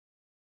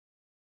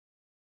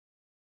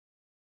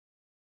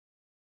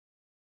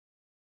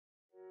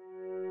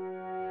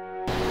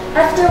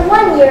After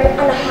 1.5 years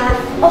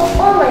of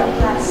online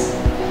class,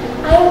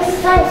 I am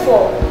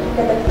thankful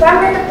that the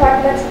primary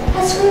department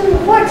has really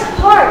worked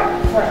hard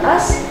for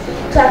us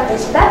to have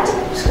this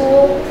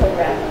back-to-school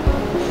program.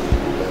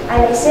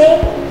 I may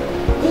say,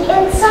 the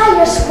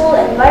entire school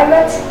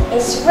environment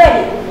is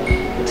ready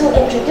to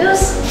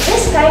introduce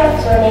this kind of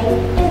learning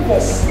in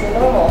this new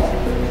normal.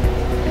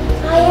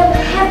 I am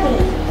happy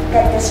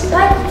that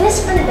despite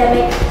this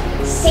pandemic,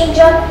 St.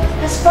 John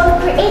has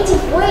found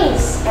creative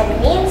ways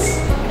and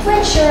means to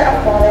ensure a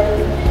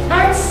quality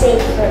and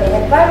safe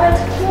learning environment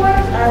for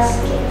us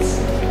kids.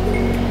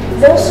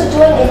 Those who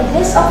join in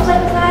this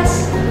offline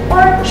class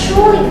are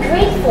truly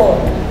grateful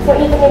for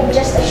even in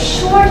just a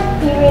short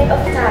period of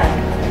time.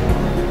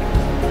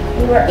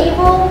 We were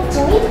able to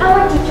meet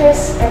our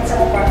teachers and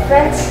some of our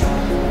friends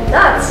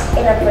not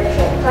in a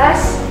virtual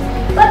class,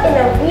 but in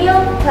a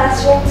real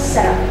classroom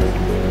setup.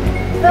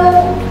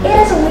 Though it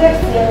is a weird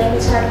feeling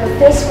to have your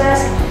face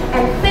mask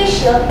and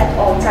face shield at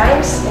all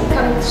times in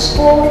coming to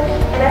school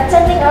and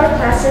attending our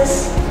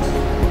classes,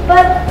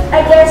 but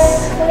I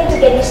guess we need to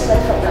get used to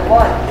it from now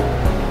on.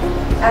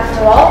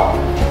 After all,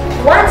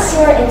 once you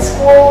are in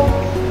school,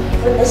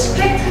 with the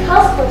strict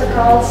health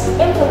protocols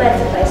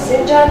implemented by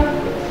St. John,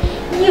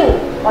 you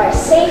are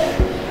safe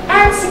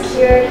and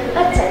secure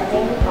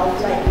attending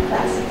offline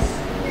classes.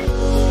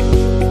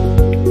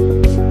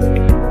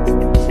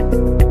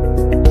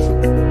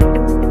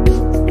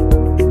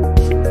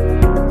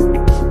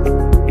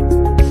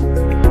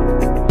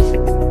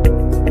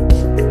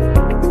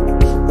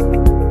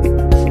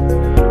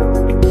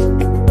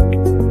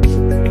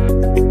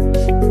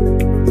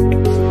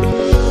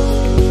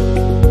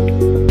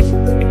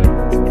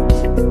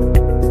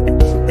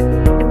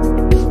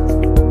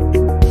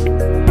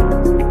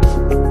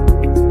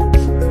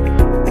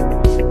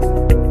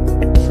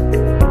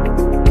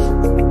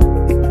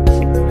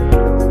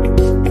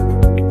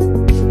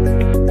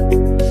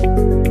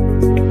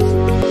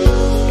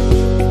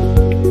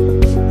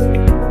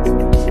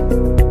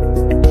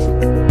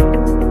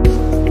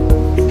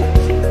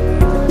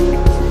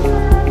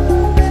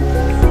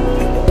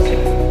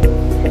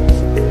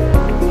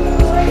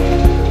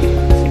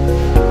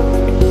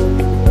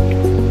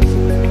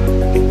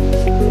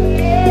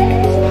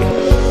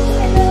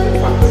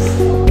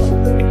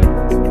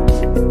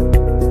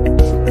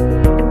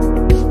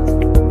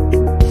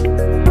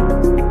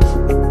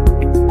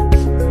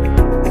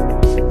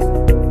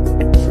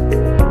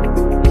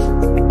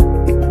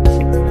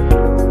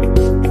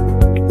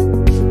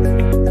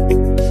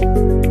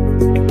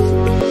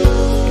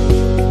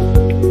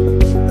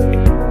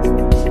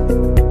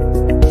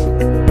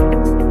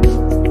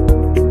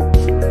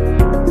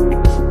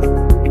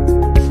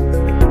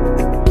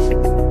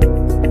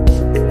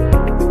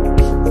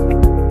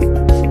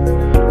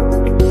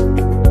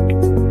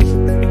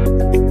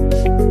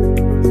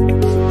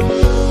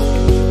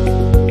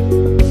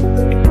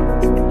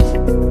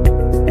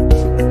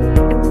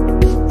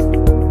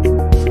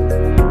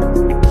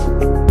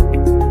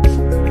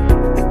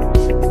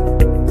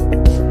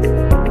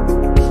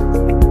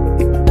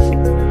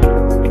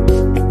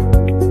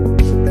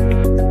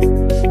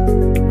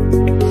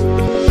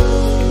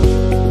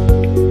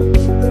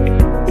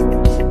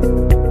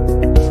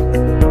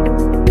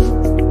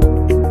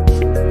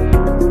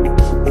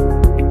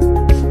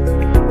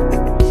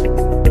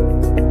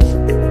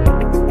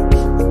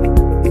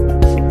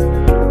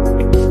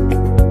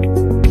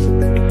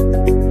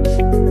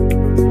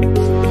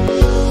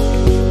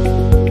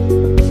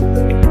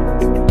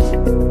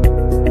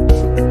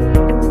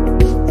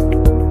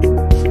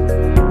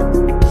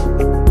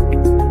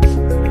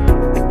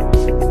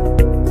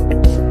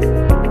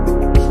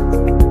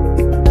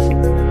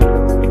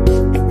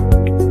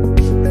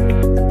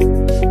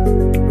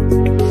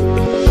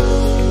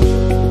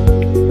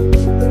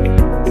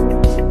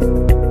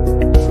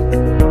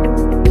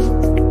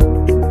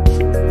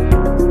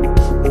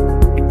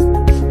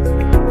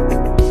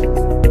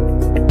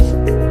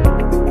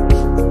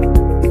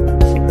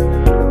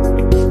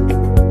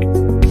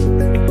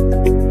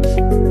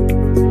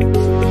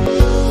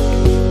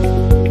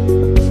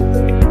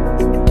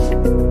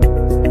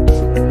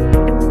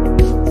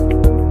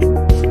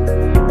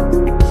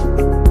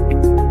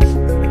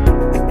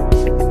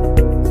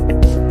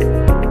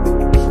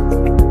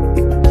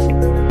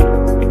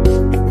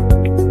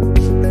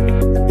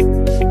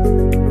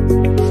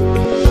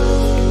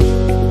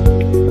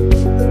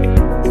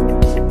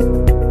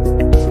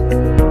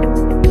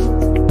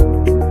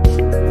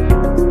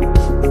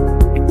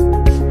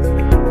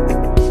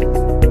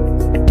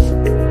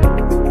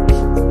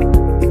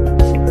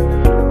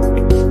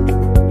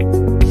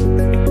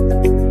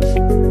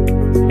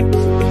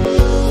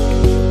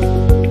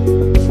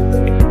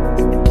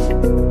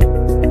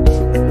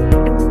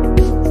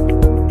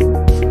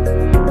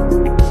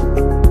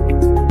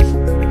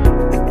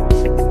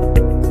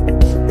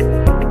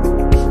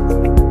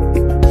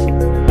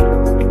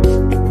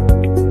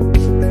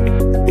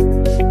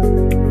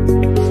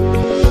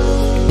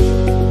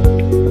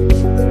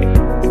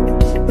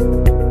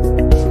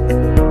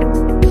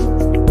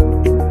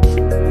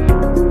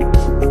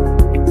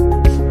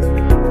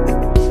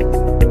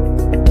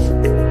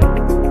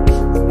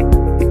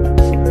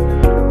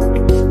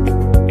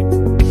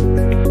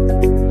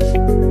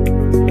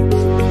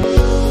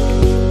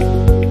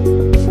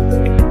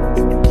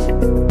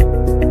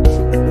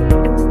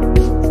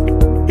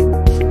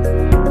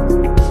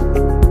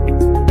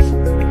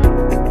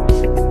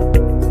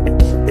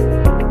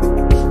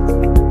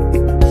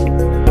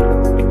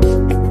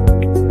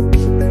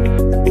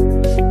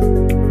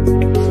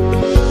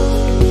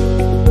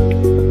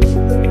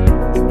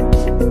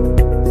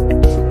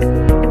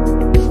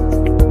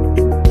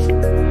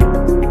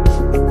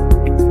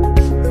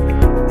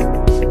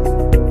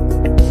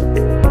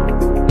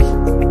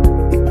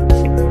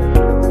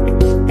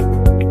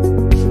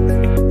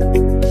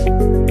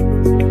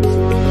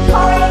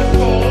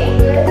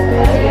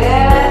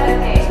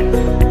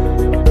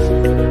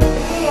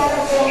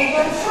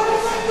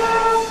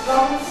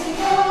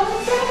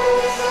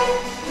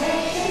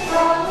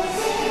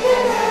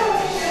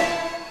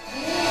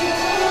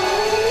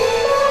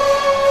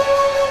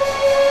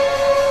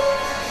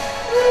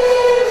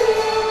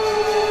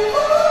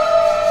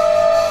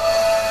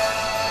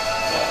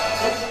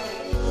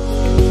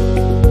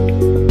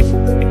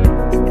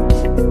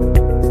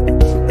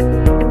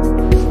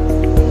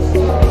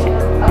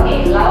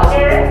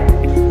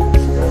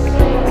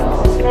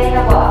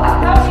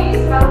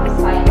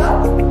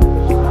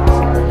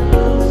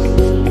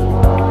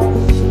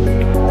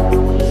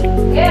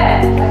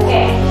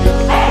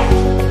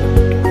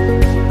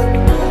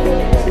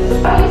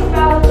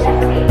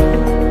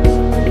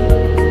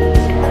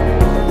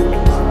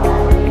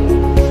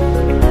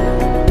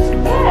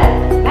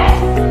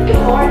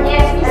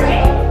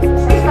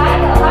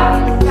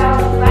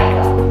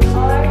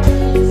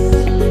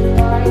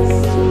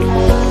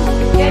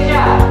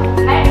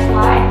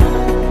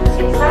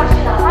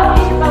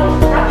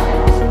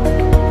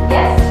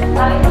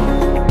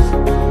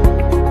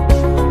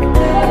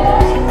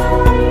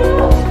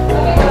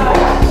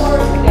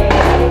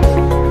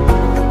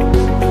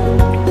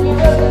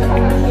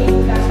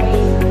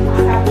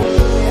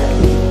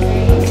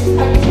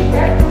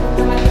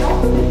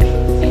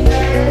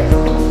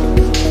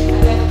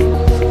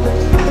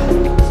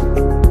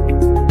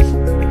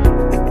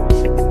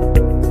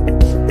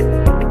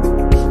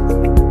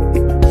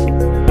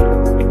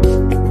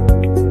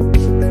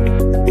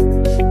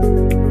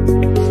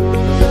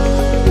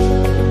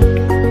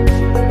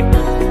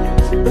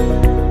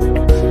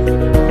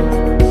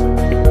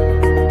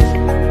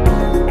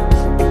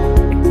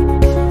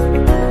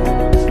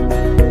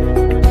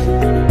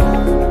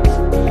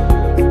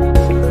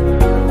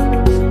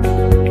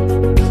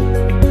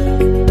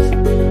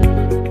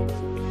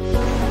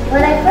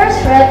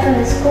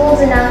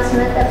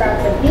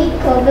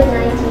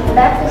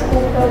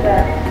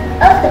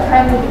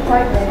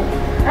 department,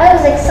 I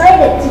was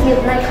excited to give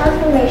my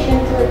confirmation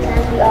to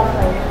attend the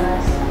offline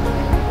class.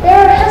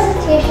 There were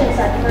hesitations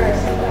at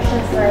first and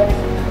questions like,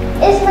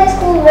 is my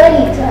school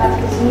ready to have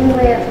this new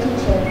way of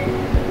teaching?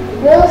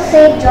 Will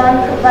St.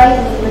 John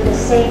provide me with a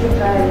safe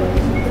environment?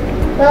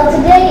 Well,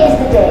 today is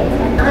the day,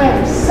 and I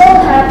am so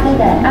happy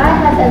that I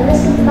have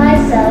enlisted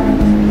myself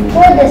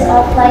for this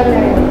offline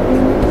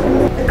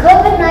learning. The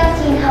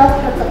COVID-19 health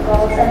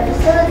protocols and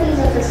facilities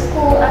of the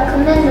school are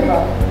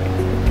commendable.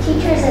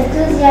 Teachers'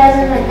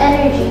 enthusiasm and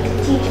energy to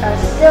teach are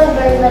still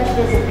very much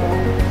visible.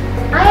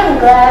 I am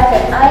glad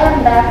that I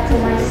am back to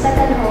my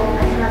second home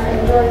and have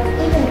enjoyed,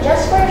 even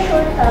just for a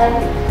short time,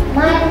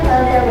 my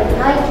encounter with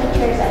my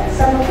teachers at